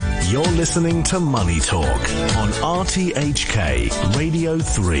You're listening to Money Talk on RTHK Radio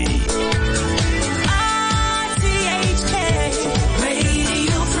 3.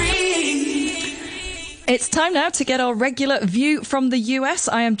 It's time now to get our regular view from the US.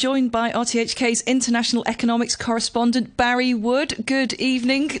 I am joined by RTHK's international economics correspondent, Barry Wood. Good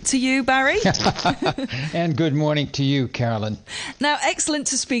evening to you, Barry. And good morning to you, Carolyn. Now, excellent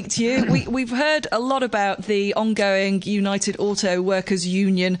to speak to you. We've heard a lot about the ongoing United Auto Workers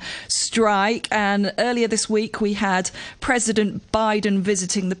Union strike, and earlier this week we had President Biden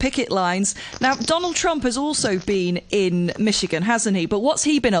visiting the picket lines. Now, Donald Trump has also been in Michigan, hasn't he? But what's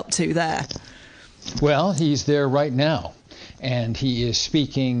he been up to there? Well, he's there right now, and he is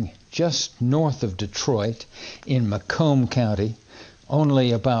speaking just north of Detroit in Macomb County,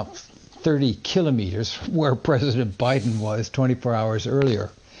 only about 30 kilometers from where President Biden was 24 hours earlier.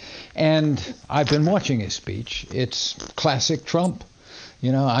 And I've been watching his speech. It's classic Trump.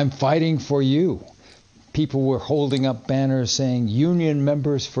 You know, I'm fighting for you. People were holding up banners saying union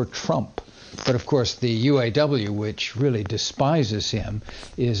members for Trump. But, of course, the UAW, which really despises him,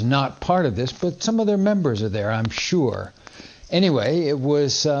 is not part of this. But some of their members are there, I'm sure. Anyway, it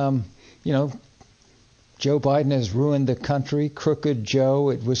was, Joe Biden has ruined the country, crooked Joe.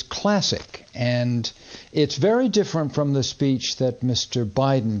 It was classic. And it's very different from the speech that Mr.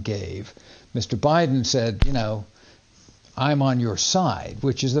 Biden gave. Mr. Biden said, I'm on your side,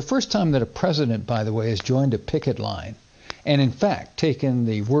 which is the first time that a president, by the way, has joined a picket line. And in fact, taken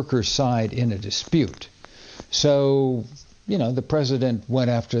the workers' side in a dispute. So, the president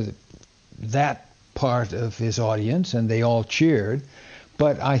went after that part of his audience, and they all cheered.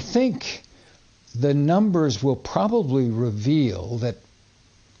 But I think the numbers will probably reveal that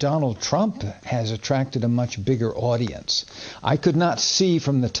Donald Trump has attracted a much bigger audience. I could not see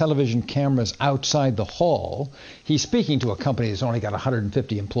from the television cameras outside the hall. He's speaking to a company that's only got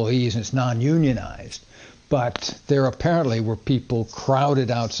 150 employees and it's non-unionized. But there apparently were people crowded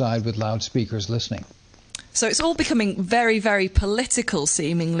outside with loudspeakers listening. So it's all becoming very, very political,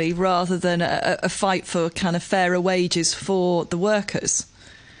 seemingly, rather than a fight for kind of fairer wages for the workers.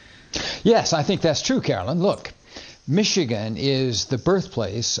 Yes, I think that's true, Carolyn. Look, Michigan is the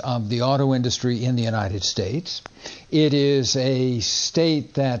birthplace of the auto industry in the United States. It is a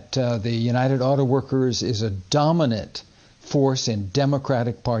state that the United Auto Workers is a dominant force in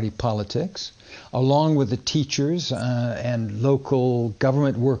Democratic Party politics, along with the teachers and local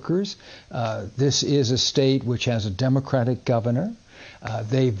government workers. This is a state which has a Democratic governor.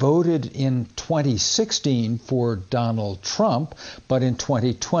 They voted in 2016 for Donald Trump, but in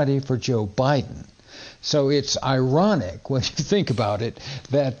 2020 for Joe Biden. So it's ironic when you think about it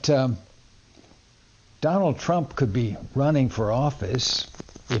that Donald Trump could be running for office,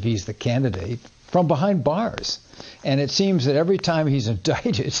 if he's the candidate, from behind bars. And it seems that every time he's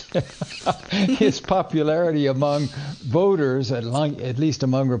indicted, his popularity among voters, at least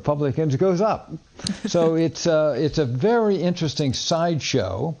among Republicans, goes up. So it's a very interesting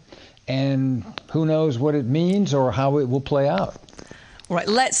sideshow, and who knows what it means or how it will play out. All right,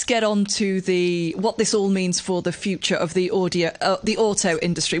 let's get on to what this all means for the future of the auto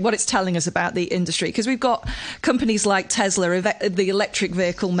industry, what it's telling us about the industry. Because we've got companies like Tesla, the electric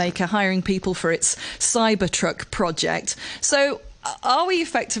vehicle maker, hiring people for its Cybertruck project. So are we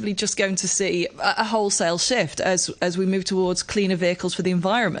effectively just going to see a wholesale shift as we move towards cleaner vehicles for the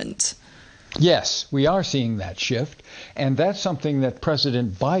environment? Yes, we are seeing that shift, and that's something that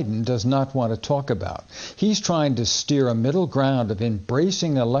President Biden does not want to talk about. He's trying to steer a middle ground of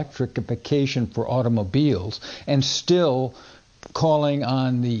embracing electrification for automobiles and still calling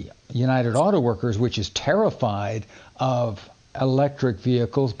on the United Auto Workers, which is terrified of electric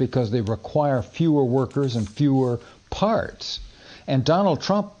vehicles because they require fewer workers and fewer parts. And Donald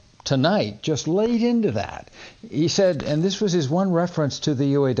Trump tonight just laid into that. He said, and this was his one reference to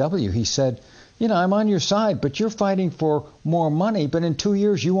the UAW, he said, I'm on your side, but you're fighting for more money, but in 2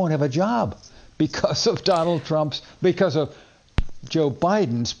 years you won't have a job because of because of Joe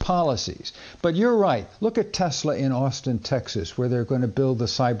Biden's policies. But you're right. Look at Tesla in Austin, Texas, where they're going to build the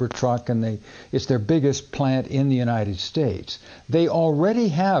Cybertruck, and it's their biggest plant in the United States. They already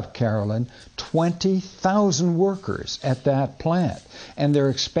have, Carolyn, 20,000 workers at that plant, and they're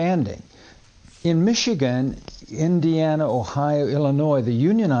expanding. In Michigan, Indiana, Ohio, Illinois, the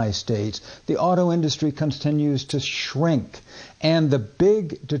unionized states, the auto industry continues to shrink. And the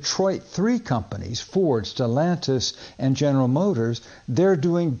big Detroit 3 companies, Ford, Stellantis, and General Motors, they're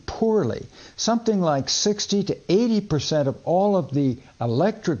doing poorly. Something like 60 to 80% of all of the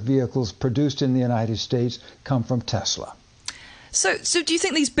electric vehicles produced in the United States come from Tesla. So do you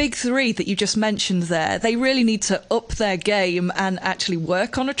think these big three that you just mentioned there, they really need to up their game and actually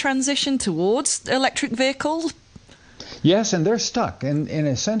work on a transition towards electric vehicles? Yes, and they're stuck. In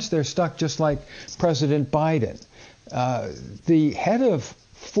a sense, they're stuck just like President Biden. The head of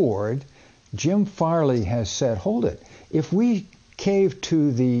Ford, Jim Farley, has said, hold it, if we cave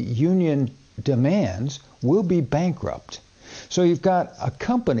to the union demands, we'll be bankrupt. So you've got a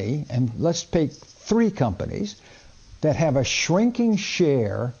company, and let's take three companies, that have a shrinking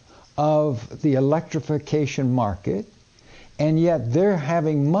share of the electrification market, and yet they're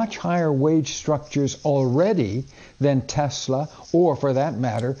having much higher wage structures already than Tesla, or for that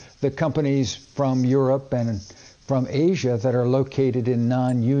matter, the companies from Europe and from Asia that are located in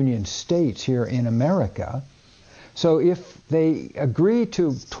non-union states here in America. So if they agree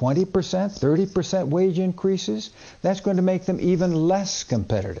to 20%, 30% wage increases, that's going to make them even less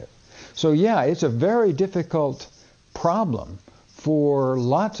competitive. So yeah, it's a very difficult problem for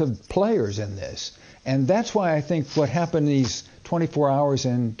lots of players in this. And that's why I think what happened these 24 hours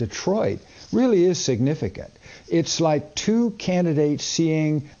in Detroit really is significant. It's like two candidates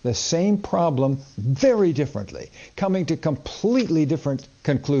seeing the same problem very differently, coming to completely different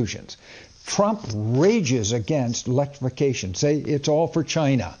conclusions. Trump rages against electrification, say it's all for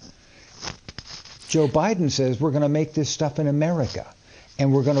China. Joe Biden says we're going to make this stuff in America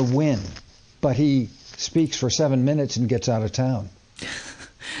and we're going to win. But he speaks for 7 minutes and gets out of town.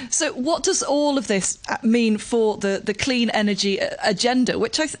 So what does all of this mean for the clean energy agenda,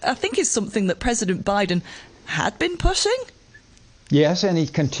 which I think is something that President Biden had been pushing? Yes, and he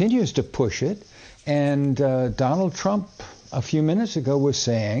continues to push it. And Donald Trump a few minutes ago was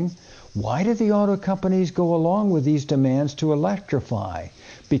saying, why did the auto companies go along with these demands to electrify?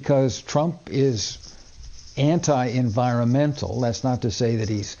 Because Trump is anti-environmental. That's not to say that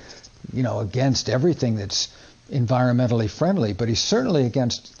he's against everything that's environmentally friendly, but he's certainly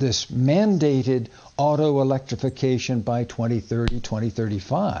against this mandated auto electrification by 2030,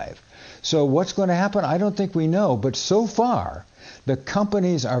 2035. So what's going to happen? I don't think we know, but so far the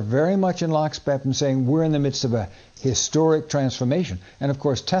companies are very much in lockstep and saying we're in the midst of a historic transformation. And of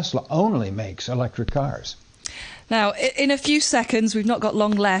course, Tesla only makes electric cars. Now, in a few seconds, we've not got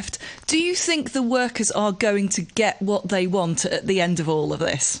long left, do you think the workers are going to get what they want at the end of all of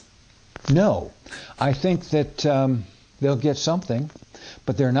this? No. I think that they'll get something,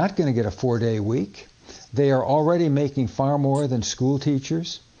 but they're not going to get a 4-day week. They are already making far more than school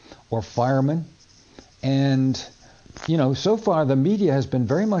teachers or firemen. And, so far the media has been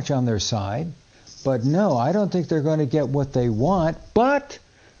very much on their side. But no, I don't think they're going to get what they want. But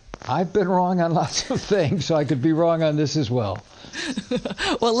I've been wrong on lots of things, so I could be wrong on this as well.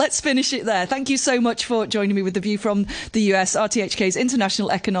 Well, let's finish it there. Thank you so much for joining me with The View from the US, RTHK's international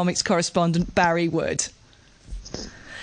economics correspondent, Barry Wood.